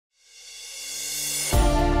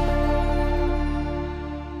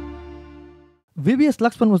VVS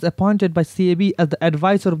Laxman was appointed by CAB as the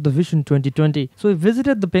advisor of the Vision 2020, so he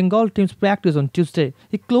visited the Bengal team's practice on Tuesday.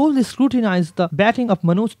 He closely scrutinized the batting of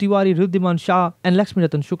Manoj Tiwary, Wriddhiman, Saha and Laxmi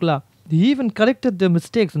Ratan Shukla. He even corrected their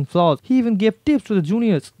mistakes and flaws. He even gave tips to the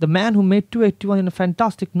juniors. The man who made 281 in a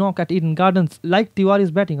fantastic knock at Eden Gardens liked Tiwary's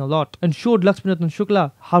batting a lot and showed Laxmi Ratan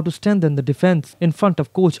Shukla how to strengthen the defense in front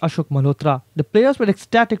of coach Ashok Malhotra. The players were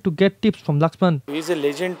ecstatic to get tips from Laxman. He is a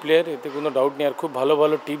legend player, এতে কোনো doubt নেই আর খুব ভালো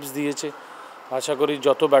ভালো tips দিয়েছে আশা করি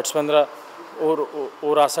যত ব্যাটসম্যানরা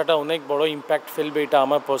ওর আশাটা অনেক বড় ইমপ্যাক্ট ফেলবে এটা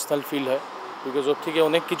আমার পার্সোনাল ফিল হয় বিকজ ওর থেকে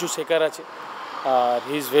অনেক কিছু শেখার আছে আর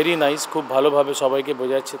হি ইজ ভেরি নাইস খুব ভালোভাবে সবাইকে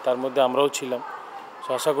বোঝাচ্ছে তার মধ্যে আমরাও ছিলাম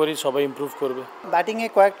আশা করি সবাই ইমপ্রুভ করবে ব্যাটিংয়ে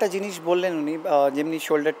কয়েকটা জিনিস বললেন উনি যেমনি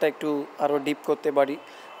শোল্ডারটা একটু আরও ডিপ করতে পারি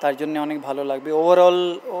তার জন্য অনেক ভালো লাগবে ওভারঅল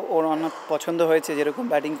ওর অনেক পছন্দ হয়েছে যেরকম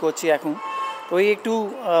ব্যাটিং করছি এখন তো ওই একটু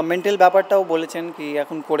মেন্টাল ব্যাপারটাও বলেছেন কি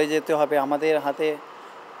এখন করে যেতে হবে আমাদের হাতে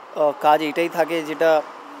কাজ এটাই থাকে যেটা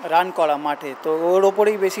রান করা মাঠে তো ওর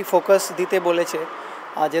ওপরেই বেশি ফোকাস দিতে বলেছে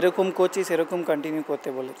আর যেরকম করছি সেরকম কন্টিনিউ করতে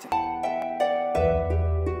বলেছে